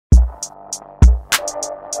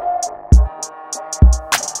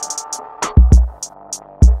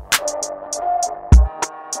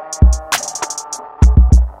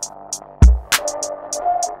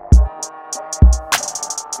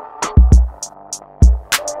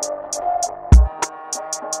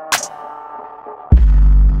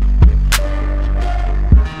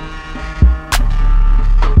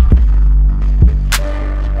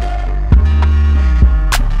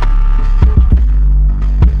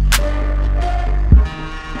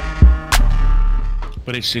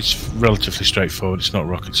but it's relatively straightforward. It's not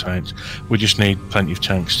rocket science. We just need plenty of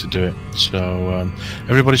tanks to do it. So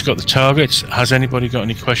everybody's got the targets. Has anybody got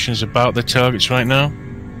any questions about the targets right now?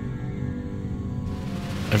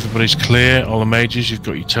 Everybody's clear. All the mages, you've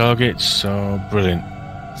got your targets. So brilliant.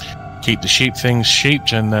 Keep the sheep things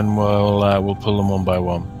sheeped, and then we'll pull them one by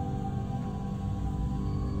one.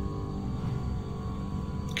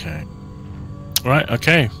 Okay. Right.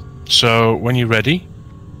 Okay. So when you're ready,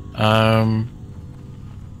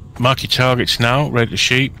 mark your targets now. Ready to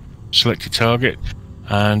sheep. Select your target,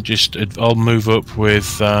 and just I'll move up with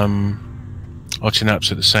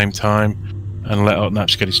Otinaps at the same time, and let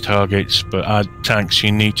Otinaps get his targets. But tanks,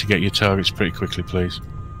 you need to get your targets pretty quickly, please.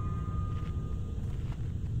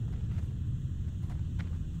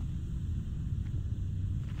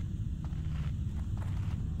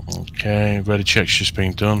 Okay, ready check's just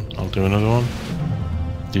being done. I'll do another one.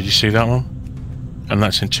 Did you see that one? And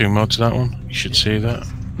that's in 2 mods, that one. You should see that.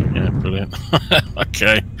 Yeah, brilliant.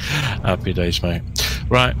 Okay, happy days, mate.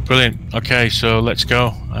 Right, brilliant. Okay, so let's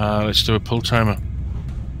go. Let's do a pull timer.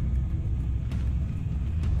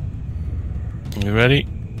 You ready?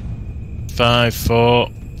 5, 4,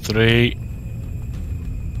 3.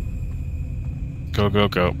 Go, go,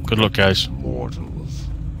 go. Good luck, guys. Mortals,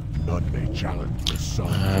 none may challenge the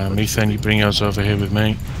sun. Methane, you bring yours over here with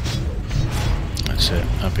me. That's it.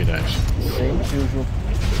 Happy days. Same as usual.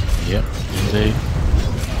 Yep, indeed.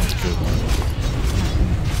 Good.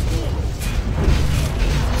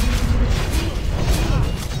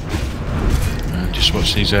 And just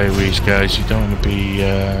watch these AoEs, guys. You don't want to be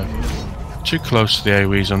too close to the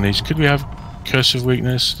AoEs on these. Could we have Curse of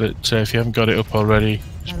Weakness that if you haven't got it up already,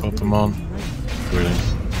 just pop them on. Brilliant.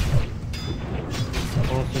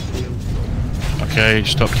 Okay,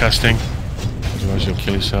 stop casting. Otherwise you'll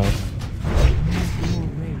kill yourself.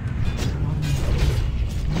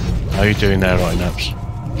 How are you doing there, right, Naps?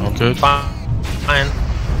 All good? Fine.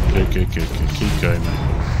 Good, good, good, good. Keep going, mate.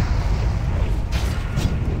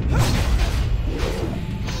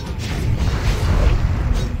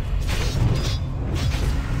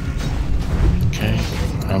 Okay.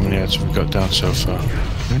 How many ads have we got down so far?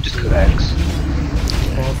 Just go X.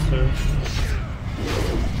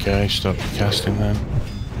 Okay, stop casting then.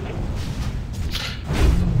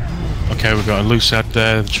 Okay, we've got a loose ad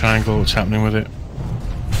there, the triangle, what's happening with it?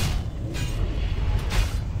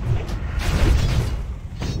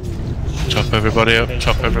 Chop everybody up,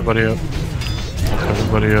 chop everybody up. Chop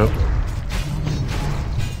everybody up.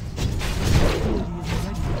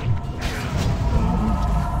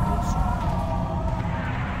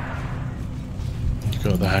 You've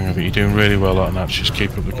got the hang of it, you're doing really well on that, just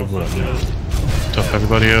keep up the good work. Chop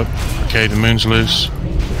everybody up. Okay, the moon's loose.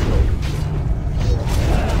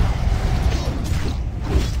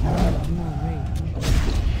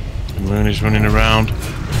 The moon is running around.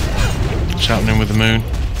 What's happening with the moon?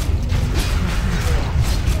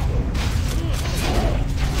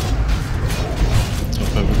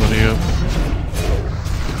 Top everybody up.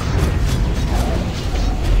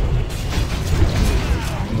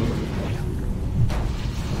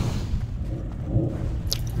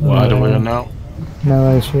 Wide away now.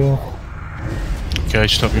 No issue. Okay,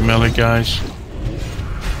 stop your melee, guys.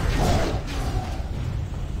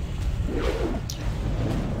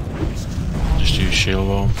 Just use shield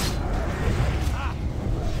wall.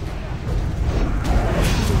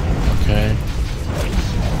 Okay.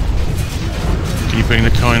 Can you bring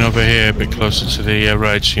the coin over here a bit closer to the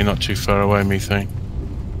raid so you're not too far away, Methane?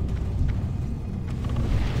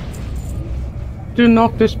 Do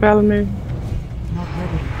not dispel me.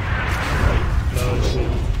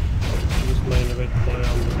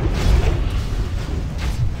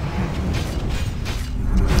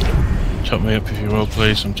 Top me up if you will,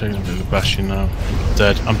 please. I'm taking a bit of a bashing now.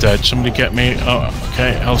 Dead. I'm dead. Somebody get me. Oh,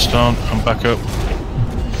 okay. Hellstone. I'm back up.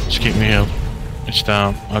 Just keep me healed. It's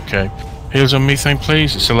down. Okay. Heals on Methane,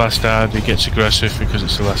 please. It's the last ad. He gets aggressive because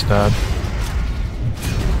it's the last ad.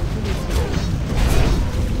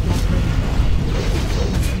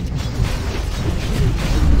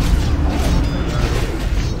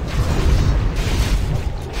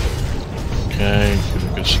 Okay. Give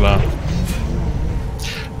it a good slap.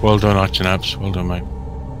 Well done, Archinabs. Well done, mate.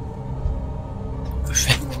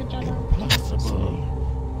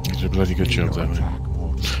 You did a bloody good job there, mate.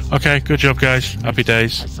 Okay, good job, guys. Happy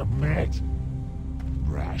days. I submit.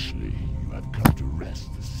 Rashly, you have come to wrest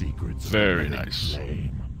the secrets of Very the nice.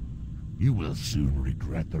 flame. You will soon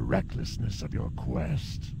regret the recklessness of your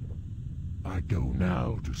quest. I go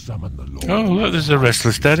now to summon the Lord. Oh, look, there's a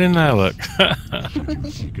Restless Dead in there, look. Should you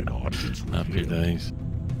seek an audience with Happy him, days.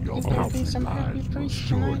 your mountain eyes will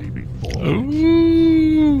surely be formed.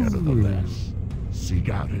 Ooh. Nevertheless, seek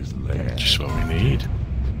out his lair. Just what we need.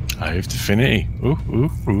 I have Divinity. Ooh, ooh,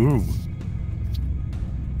 ooh.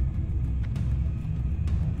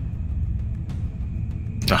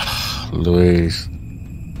 Ah, Louise.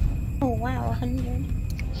 Oh wow, 100.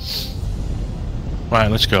 Right,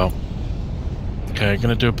 let's go. Okay,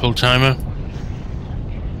 gonna do a pull timer.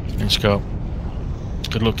 Let's go.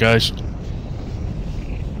 Good luck, guys.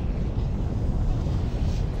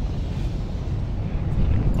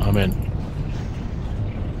 I'm in.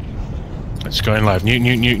 Let's go in live. Nuke,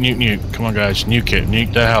 nuke, nuke, nuke, nuke. Come on, guys. Nuke it.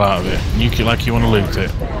 Nuke the hell out of it. Nuke it like you want to loot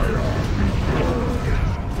it.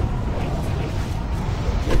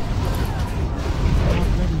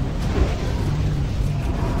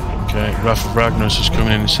 Okay, Wrath of Ragnaros is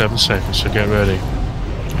coming in 7 seconds, so get ready.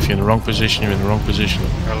 If you're in the wrong position, you're in the wrong position.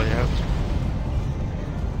 Early out.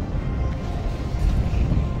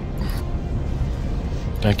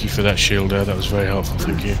 Thank you for that shield there, that was very helpful,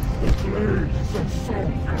 thank you.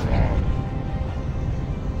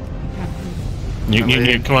 Nuke, nuke,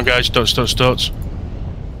 nuke, come on guys, dots, dots, dots.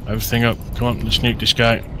 Everything up, come on, let's nuke this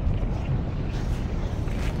guy.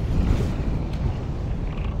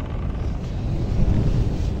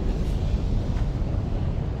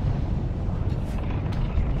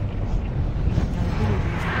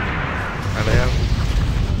 Early out.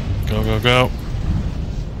 Go, go, go.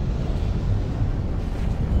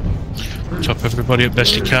 Top everybody up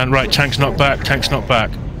best you can. Right, tank's not back, tank's not back.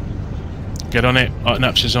 Get on it,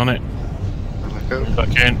 Naps is on it. Go.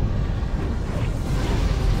 Back in.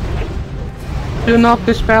 Do not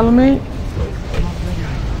dispel me.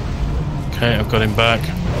 Okay, I've got him back.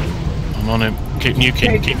 I'm on him. Keep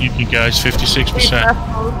nuking guys, 56%.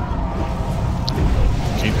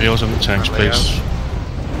 Keep heals on the tanks, please.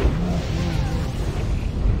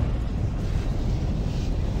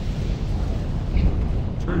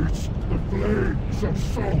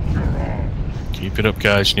 Keep it up,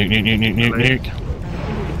 guys. Nuke, nuke, nuke, nuke, nuke, nuke.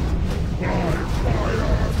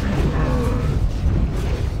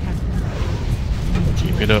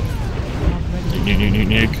 Keep it up. Nuke, nuke, nuke, nuke,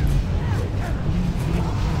 nuke.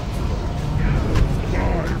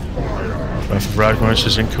 Wrath of Ragnaros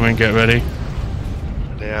is incoming, get ready.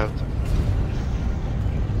 Early out.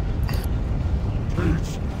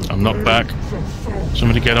 I'm not back.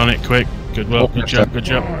 Somebody get on it quick. Good work, good job,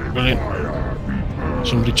 brilliant.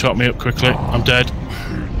 Somebody chop me up quickly. I'm dead.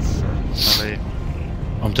 Early.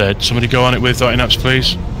 I'm dead. Somebody go on it with Naps,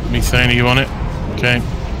 please. Methane, are you on it? Okay.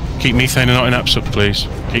 Keep Methane and Naps up, please.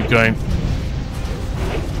 Keep going.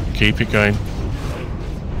 Keep it going.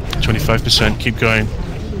 25%, keep going.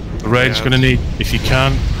 The raid's going to need, if you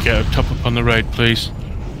can, get a top up on the raid, please.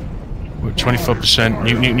 We're at 24%.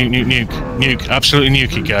 Nuke, nuke, nuke, nuke, nuke. Nuke. Absolutely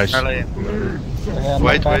nuke it, guys. Early.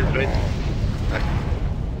 Wait.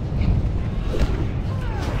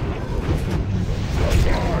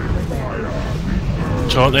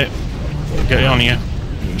 Taunt it. Get it on you.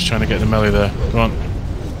 I'm just trying to get the melee there. Go on.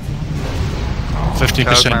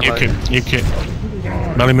 15%. Nuke it. Nuke it.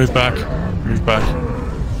 Melee, move back. Move back.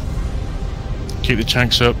 Keep the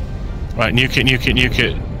tanks up. Right, nuke it, nuke it, nuke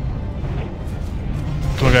it.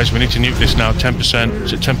 Come on guys, we need to nuke this now. 10%.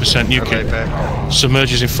 Is it 10%? Nuke it.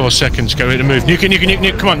 Submerges in 4 seconds. Get ready to move. Nuke it, nuke it, nuke,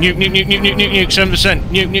 nuke. Come on, nuke, nuke, nuke, nuke, nuke, nuke, nuke. 7%.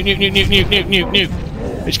 Nuke, nuke, nuke, nuke, nuke, nuke, nuke, nuke,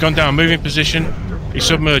 nuke. It's gone down. Move in position. He's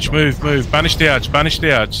submerged. Move, move. Banish the ads. Banish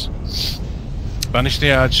the ads. Banish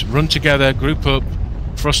the ads. Run together. Group up.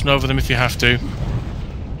 Thrusting over them if you have to.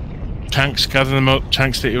 Tanks, gather them up.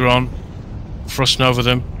 Tanks that you're on. Thrusting over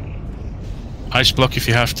them. Ice block if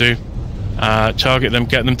you have to. Target them,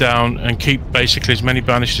 get them down, and keep basically as many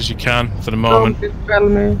banished as you can for the moment. Don't dispel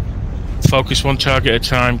me. Focus one target at a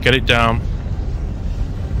time, get it down.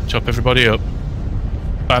 Chop everybody up.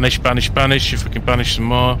 Banish, banish, banish, if we can banish some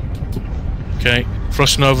more. Okay,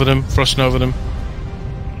 thrusting over them, thrusting over them.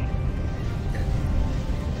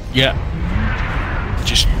 Yeah.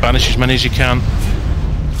 Just banish as many as you can.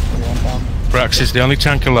 Brax is the only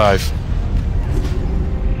tank alive.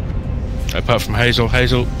 Apart from Hazel.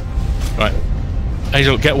 Hazel. Right.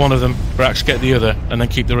 Hazel, get one of them. Brax, get the other. And then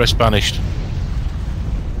keep the rest banished.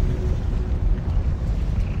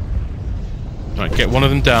 Right, get one of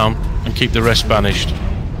them down and keep the rest banished.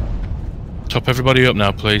 Top everybody up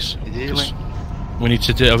now, please. We need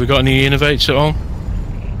to do... Have we got any innovates at all?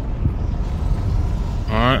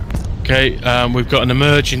 Alright. Okay, we've got an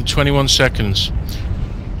emerge in 21 seconds.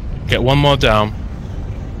 Get one more down.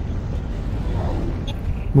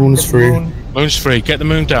 Moon's free. Moon's free. Get the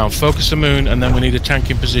moon down. Focus the moon, and then we need a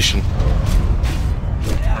tank in position.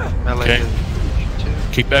 Okay.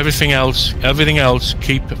 Keep everything else. Everything else.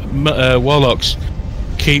 Keep warlocks.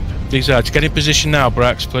 Keep these ads. Get in position now,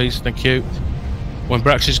 Brax, please. Thank you. When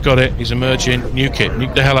Brax has got it, he's emerging. Nuke it.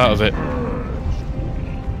 Nuke the hell out of it.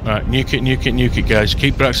 Right, nuke it, nuke it, nuke it, guys.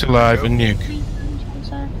 Keep Brax alive and nuke.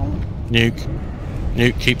 Nuke.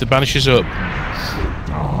 Nuke. Keep the banishes up.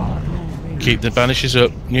 Keep the banishes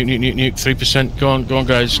up. Nuke, nuke, nuke, nuke. 3%. Go on,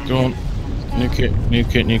 guys. Go on. Nuke it,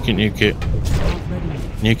 nuke it, nuke it, nuke it.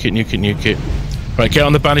 Nuke it, nuke it, nuke it. Right, get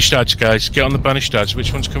on the banished ads, guys. Get on the banished ads.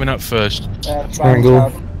 Which one's coming out first?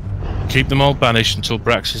 Triangle. Keep them all banished until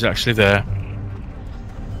Brax is actually there.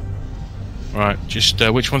 Right, just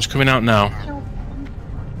which one's coming out now?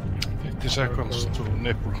 50 seconds to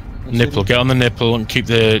nipple. Nipple, get on the nipple and keep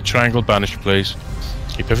the triangle banished, please.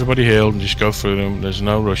 Keep everybody healed and just go through them. There's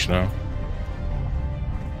no rush now.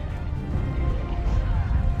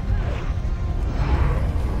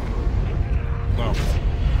 No.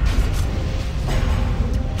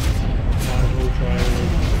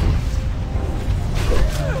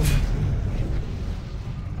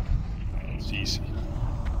 It's easy.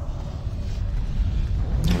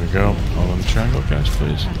 There we go. All on the triangle, guys,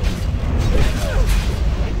 please.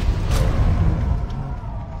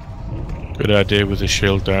 Good idea with the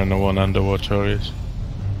shield down the one under Wartorious.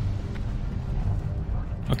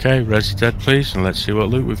 Okay, res dead, please, and let's see what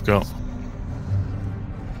loot we've got.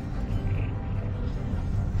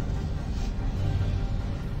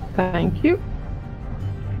 Thank you.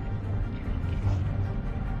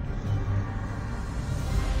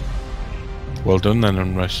 Well done then,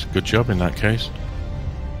 Unrest. Good job in that case.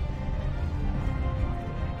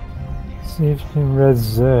 See if you can res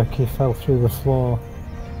Zerk. He fell through the floor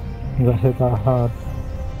and got hit that hard.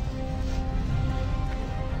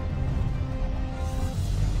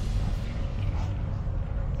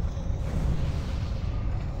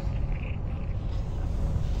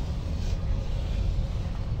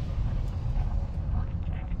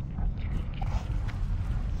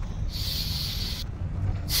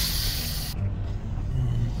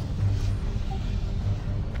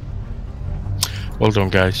 Well done,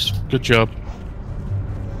 guys. Good job.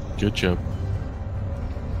 Good job.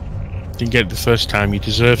 Didn't get it the first time. You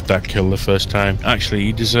deserved that kill the first time. Actually,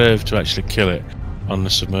 you deserved to actually kill it on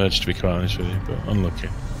the submerged, to be quite honest with you, but unlucky.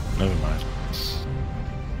 Never mind.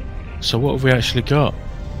 So what have we actually got?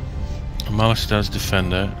 A Malastaz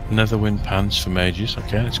Defender, Netherwind Pants for mages.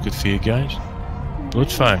 Okay, that's good for you guys.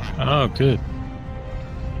 Bloodfight. Oh, good.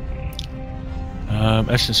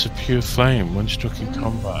 Essence of Pure Flame. When struck in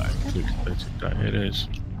combat, that it is.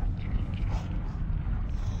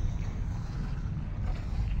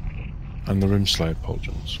 And the Rimslave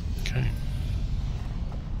Pauldrons. Okay.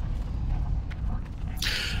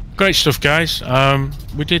 Great stuff, guys.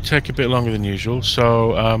 We did take a bit longer than usual,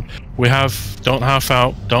 so we have don't half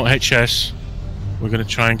out, don't HS. We're going to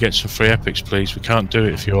try and get some free epics, please. We can't do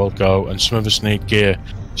it if you all go, and some of us need gear,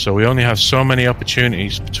 so we only have so many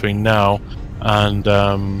opportunities between now and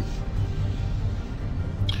when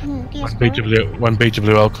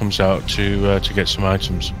BWL comes out to get some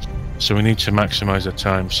items. So we need to maximise our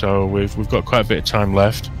time. So we've got quite a bit of time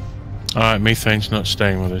left. All right, Methane's not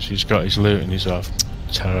staying with us. He's got his loot and he's off.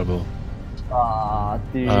 Terrible. Ah,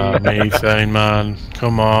 dude. Methane, man,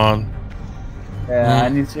 come on. Yeah, I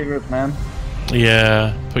need cigarettes, man.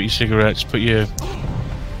 Yeah, put your cigarettes, put your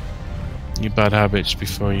bad habits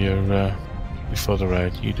before your before the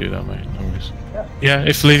raid. You do that, mate. No worries. Yeah,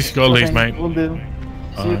 if leave, you gotta leave, mate. Will do.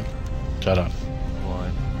 Alright, shut up.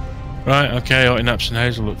 Right, okay, Naps and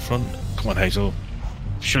Hazel up front. Come on, Hazel.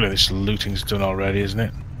 Surely this looting's done already, isn't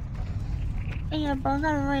it? Yeah, but I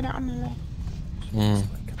gotta write it on the list.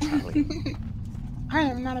 I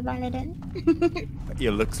am not a paladin.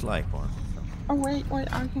 It looks like one. Oh wait,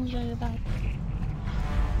 I can show you that.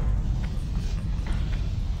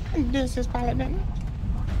 This is paladin.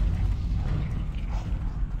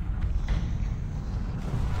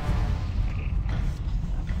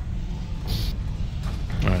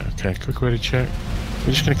 Right, okay, quick ready check.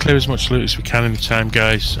 We're just going to clear as much loot as we can in the time,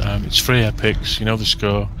 guys. It's free epics, you know the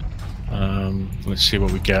score. Let's see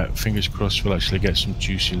what we get. Fingers crossed we'll actually get some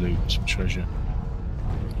juicy loot, some treasure.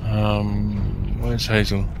 Where's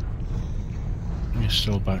Hazel? You're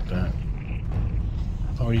still back there.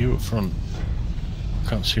 Oh, are you up front?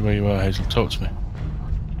 Can't see where you are, Hazel. Talk to me.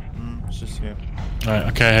 It's just here. Right,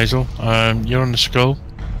 okay, Hazel. You're on the skull.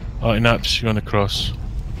 Naps, you're on the cross.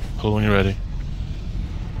 Pull when you're ready.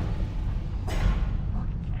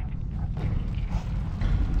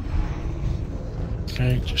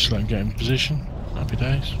 Okay, just let him get in position. Happy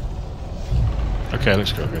days. Okay,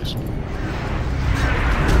 let's go, guys.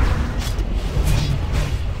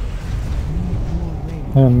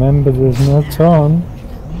 Remember, there's no taunt.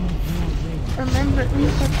 Remember, we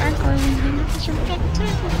said echoing, you should get too.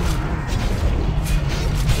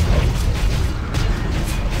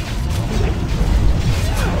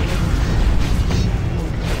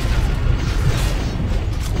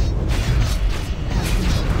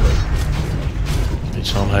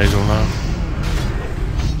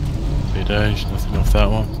 Engage, nothing off that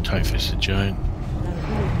one. Tight fisted giant.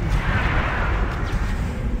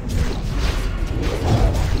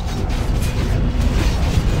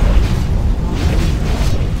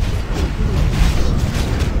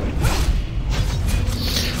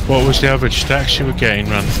 What was the average stacks you were getting,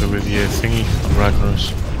 Rantha, with your thingy on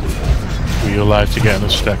Ragnaros? Were you alive to get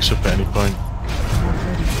enough stacks up at any point?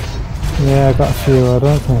 Yeah, I got a few. I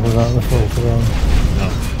don't think I got the full to them.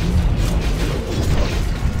 No.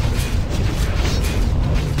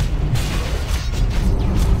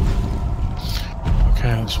 Okay,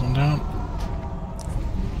 that's one down.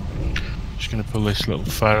 Just going to pull this little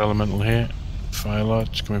fire elemental here. Fire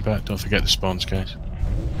lodge coming back. Don't forget the spawns, guys.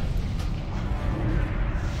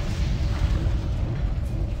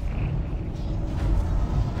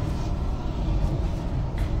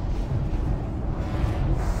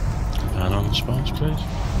 And on the spawns, please.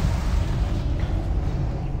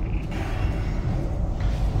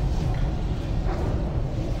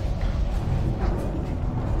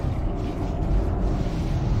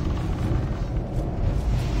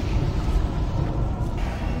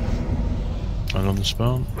 And on the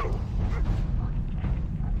spawn.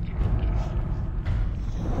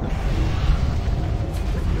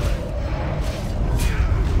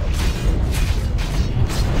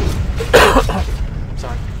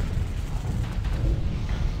 Sorry.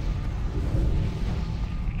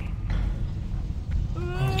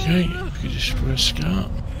 Okay, if you just press start.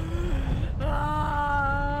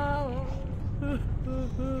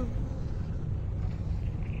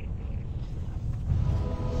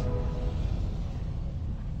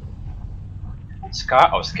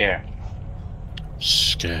 Scar or scare?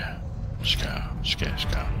 Scare.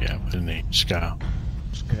 Yeah, with an E. Scare.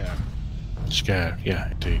 Scare,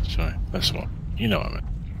 yeah, indeed, sorry. That's what. You know what I meant.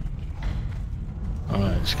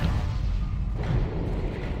 Alright, let's go.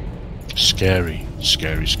 Scary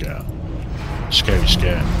scare. Scary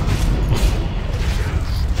scare.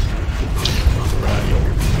 Right.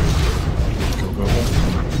 Go.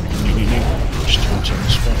 Just turn to the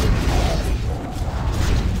spot.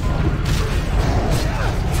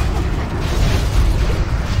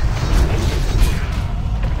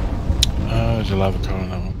 There's a lava core on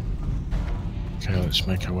that one. Okay, let's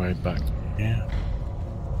make our way back. Yeah.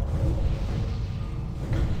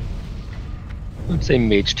 Same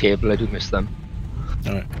mage table, I do miss them.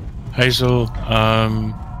 Alright. Hazel,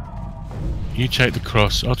 you take the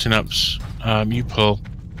cross. Otinaps, you pull.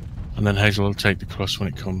 And then Hazel will take the cross when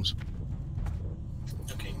it comes.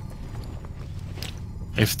 Okay.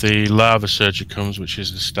 If the lava surger comes, which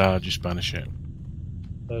is the star, just banish it.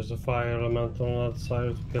 There's a fire elemental on that side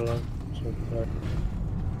of the pillar.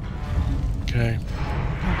 Okay.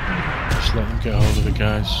 Just let them get hold of it,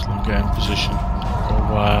 guys. Let them get in position. Go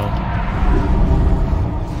wild.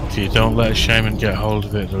 If you don't let a shaman get hold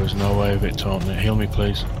of it, there is no way of it taunting it. Heal me,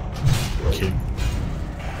 please. Thank you.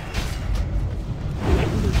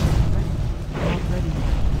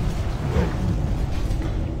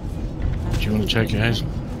 Do you want to take it, Hazel?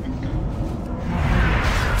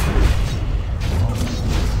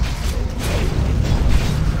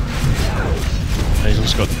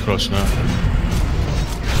 Hazel's got the cross now.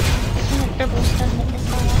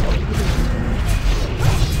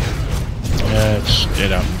 Yeah,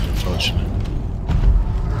 it happens, unfortunately.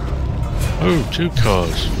 Oh, 2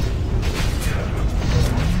 cores.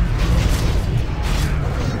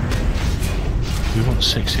 We want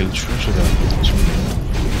 6 healed treasure though.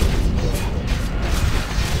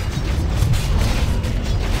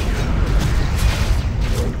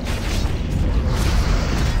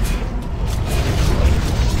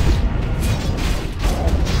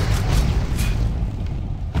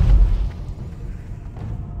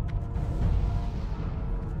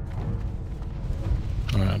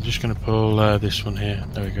 I'm just going to pull this one here.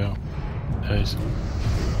 There we go. There's.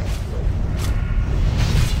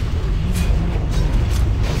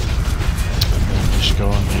 Just go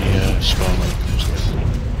on the spawn when it comes to it.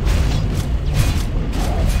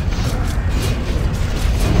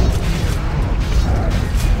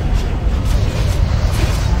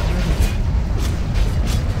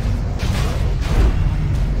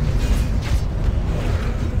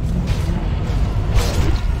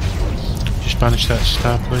 Banish that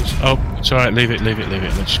star, please. Oh, it's alright, leave it.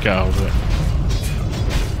 Let's just get hold of it.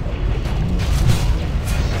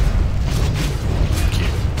 Thank you.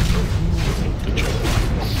 Good job.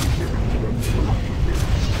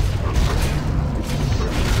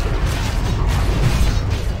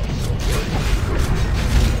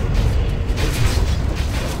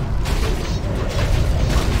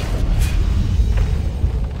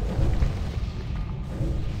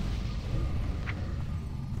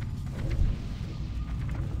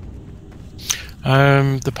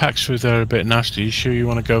 The packs through there are a bit nasty. You sure you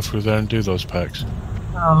want to go through there and do those packs?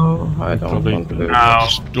 No, I don't Probably. want to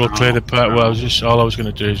do We'll clear the pack. Well, all I was going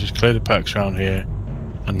to do is just clear the packs around here,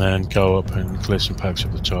 and then go up and clear some packs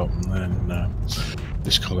at the top, and then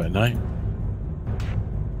just call it a night.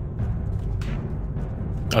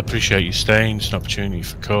 I appreciate you staying. It's an opportunity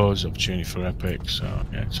for cause, opportunity for epic. So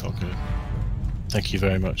yeah, it's all good. Thank you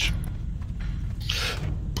very much.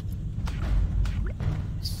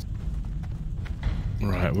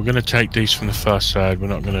 Right, we're going to take these from the far side. We're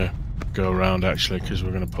not going to go around actually, because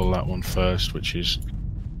we're going to pull that one first, which is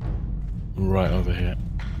right over here.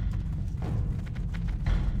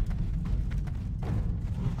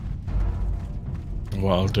 And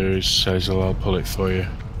what I'll do is, Hazel, I'll pull it for you,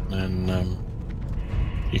 and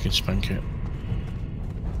you can spank it.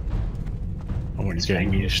 I want you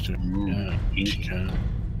getting used to it. Yeah, she can.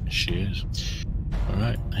 She is.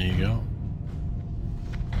 Alright, there you go.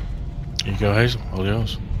 Here you go, Hazel, all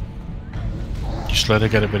yours. Just let her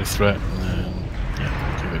get a bit of threat, and then,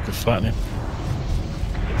 yeah, give it a good flattening.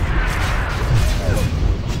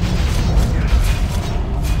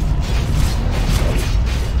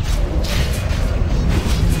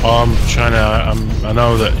 I'm trying to, I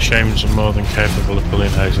know that shamans are more than capable of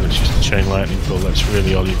pulling Hazel, it's just a chain lightning pull, that's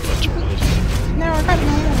really all you've got to pull, isn't it? No, I got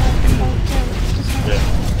normal lightning bolt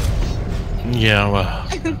too. Yeah, well,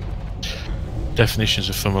 definitions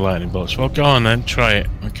of from a lightning bolts. Well, go on then, try it,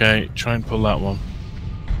 okay? Try and pull that one.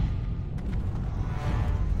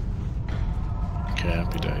 Okay,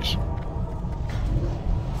 happy days.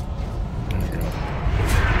 There we go.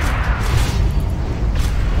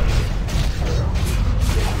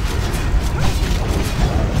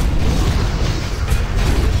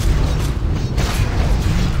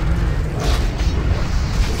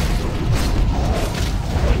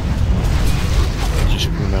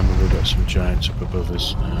 Some giants up above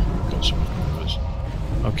us. We've got some above us.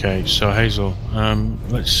 Okay, so Hazel,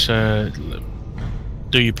 let's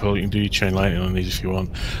do your pull. You can do your chain lightning on these if you want.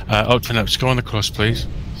 Open up. Go on the cross, please.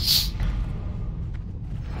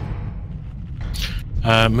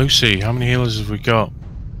 Moosey, how many healers have we got?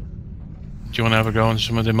 Do you want to have a go on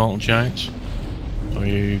some of the molten giants? Or are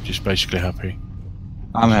you just basically happy?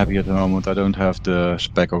 I'm happy at the moment. I don't have the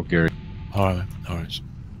spec or gear. Alright, alright.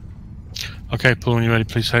 Okay, pull when you're ready,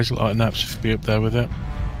 please, Hazel. Naps, if you be up there with it.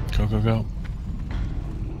 Go, go, go.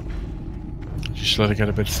 Just let her get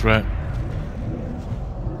a bit of threat.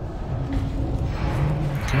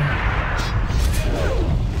 Okay.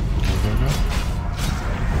 Go, go, go.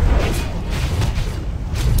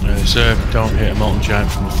 Don't hit a molten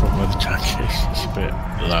giant from the front where the tank is. It's a bit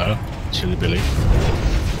low. Silly Billy.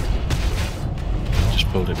 Just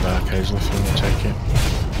pulled it back, Hazel, if you want to take it.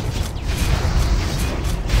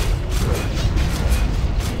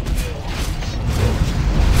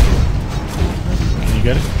 You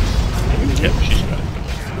got it? Yep, she's got it.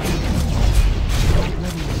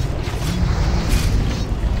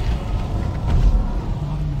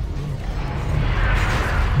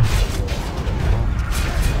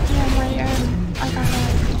 I got a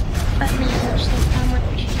threat meter system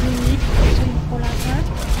which you need to pull out that,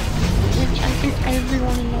 which I think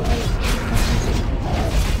everyone in the race should go.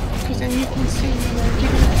 Because then you can see when they're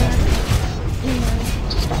giving it back,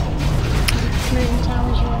 to stop clearing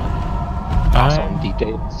towers you are.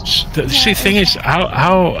 Details. The thing is,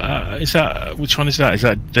 how is that? Which one is that? Is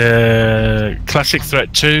that the classic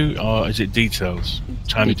threat 2 or is it details?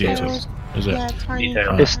 Tiny details. Is it? Yeah, tiny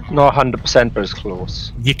It's not 100%, but it's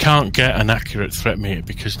close. You can't get an accurate threat meter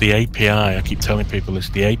because the API. I keep telling people this.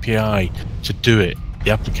 The API to do it,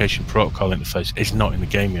 the application protocol interface, is not in the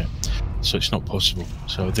game yet, so it's not possible.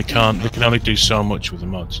 So they can't. They can only do so much with the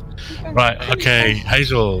mods. Right. Okay,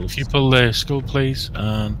 Hazel, if you pull the skull, please,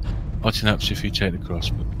 and watching up if you take the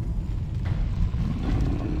crossbow.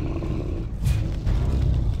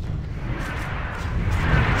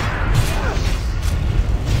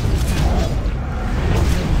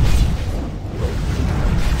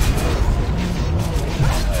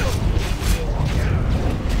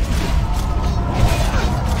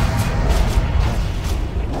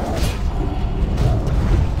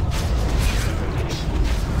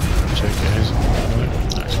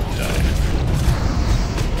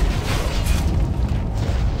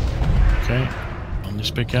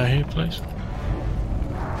 Big guy here, please.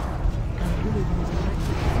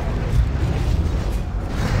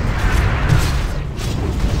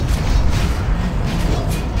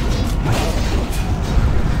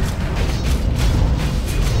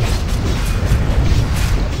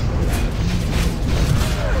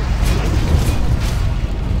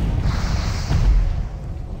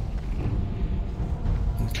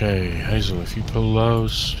 Okay, Hazel, if you pull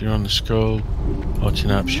those, you're on the skull.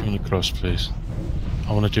 Autinap, shimmy across, please.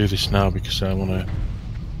 I want to do this now because I want to.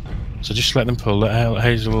 So just let them pull. Let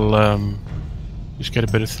Hazel just get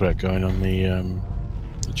a bit of threat going on the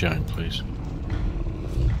giant, please.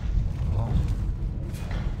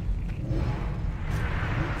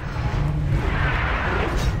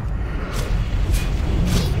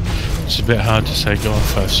 It's a bit hard to say go on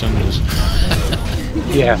 5 cylinders.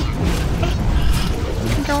 Yeah.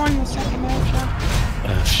 Go on the second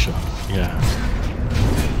air Sure. Yeah.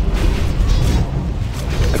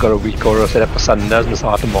 I got a week or set up for Sundays and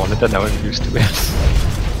start to monitor, now I'm used to it.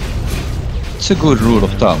 It's a good rule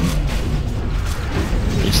of thumb.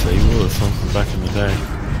 Yes, they would from back in the day.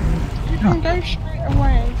 You can go straight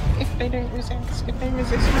away if they don't resist. If they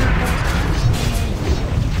resist,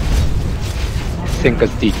 I think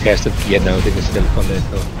as DPS of gear now, they can still on it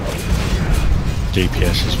though.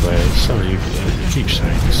 DPS is where it's so easy. I keep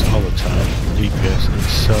saying this all the time. DPS is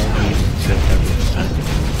so easy to take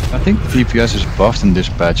everything. I think DPS is buffed in this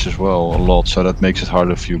patch as well a lot, so that makes it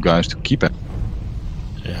harder for you guys to keep it.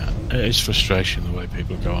 Yeah, it is frustration the way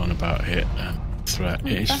people go on about hit and threat.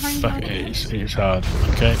 It is hard.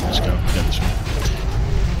 Okay, let's go. Get this one.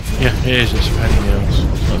 Yeah, it is. It's a pain in the ass.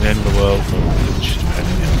 It's not the end of the world, but it's just a pain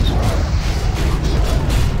in the ass.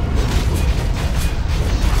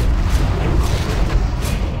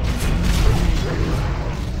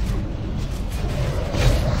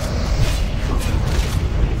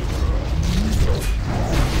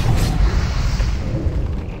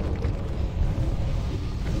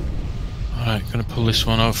 Alright, gonna pull this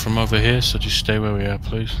one out from over here, so just stay where we are,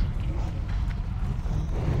 please.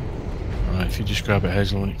 Alright, if you just grab it,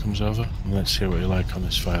 Hazel, when it comes over, and let's see what you like on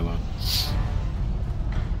this fireload.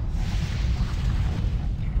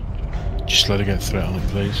 Just let her get threat on it,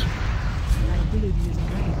 please.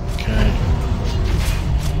 Okay.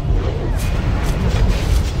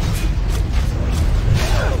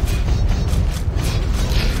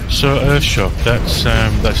 So Earth Shock, that's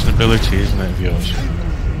an ability, isn't it, of yours?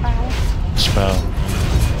 Spell.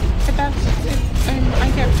 But that's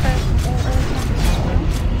I get threat from all earth damage as well.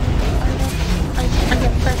 I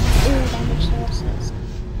get threat from all damage sources.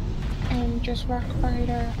 And just Rock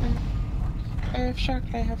Rider and Earth Shock,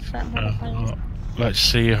 they have threat modifiers. Let's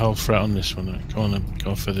see your whole threat on this one. Go on and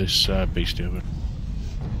go for this beastie over.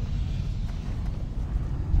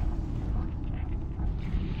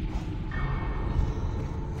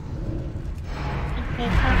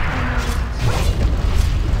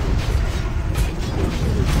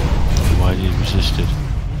 Why did you resisted?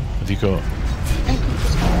 Have you got?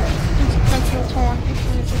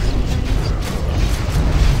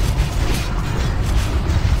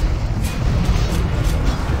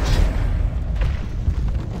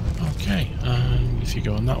 Okay, if you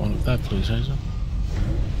go on that one up there, please, Hazel.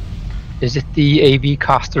 Is it the AV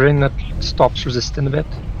castering that stops resisting a bit?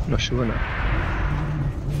 I'm not sure now.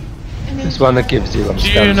 This one that gives you. Do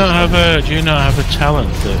you not have a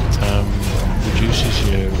talent that reduces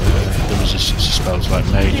your the resistance to spells like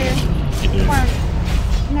mage? You do. Well,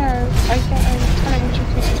 no, I get a talent which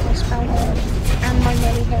increases my spell and my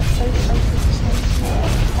melee hit both by 3%.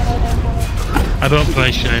 But I don't have it. I don't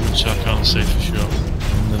play Shaman, so I can't say for sure.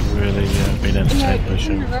 I've never really been entertained by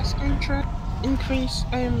Shaman. The rest increase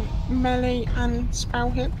melee and spell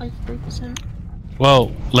hit by 3%.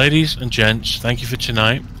 Well, ladies and gents, thank you for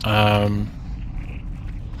tonight.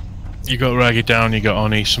 You got Raggy down, you got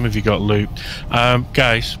Oni, some of you got loot.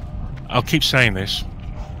 Guys, I'll keep saying this.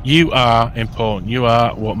 You are important. You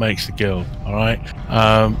are what makes the guild, alright?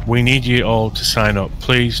 We need you all to sign up.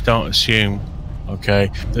 Please don't assume,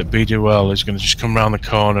 okay, that Be Do Well is going to just come around the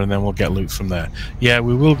corner and then we'll get loot from there. Yeah,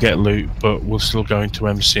 we will get loot, but we'll still go into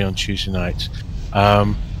MC on Tuesday nights.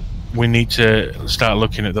 We need to start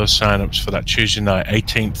looking at those sign-ups for that Tuesday night.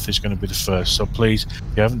 18th is going to be the first, so please, if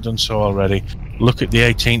you haven't done so already, look at the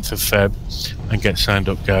 18th of Feb and get signed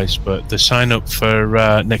up, guys. But the sign-up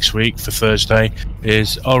for next week, for Thursday,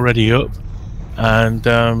 is already up. And,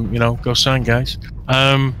 you know, go sign, guys.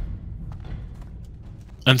 And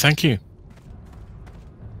thank you.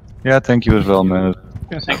 Yeah, thank you as well, man.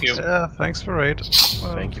 Yeah, thank you. Thanks for raid.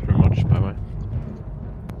 Thank you very much. Bye-bye.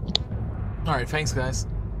 Alright, thanks, guys.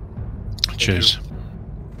 Cheers.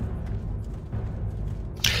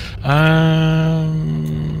 Are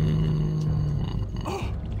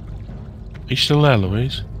you still there,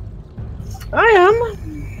 Louise? I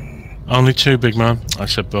am. Only two, big man. I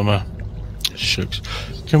said bummer. Shucks.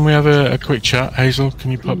 Can we have a quick chat, Hazel? Can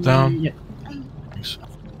you pop down? Yeah. Thanks.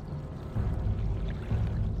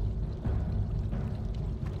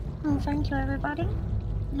 Well, thank you, everybody.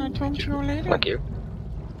 And I'll talk to you all later. Thank you.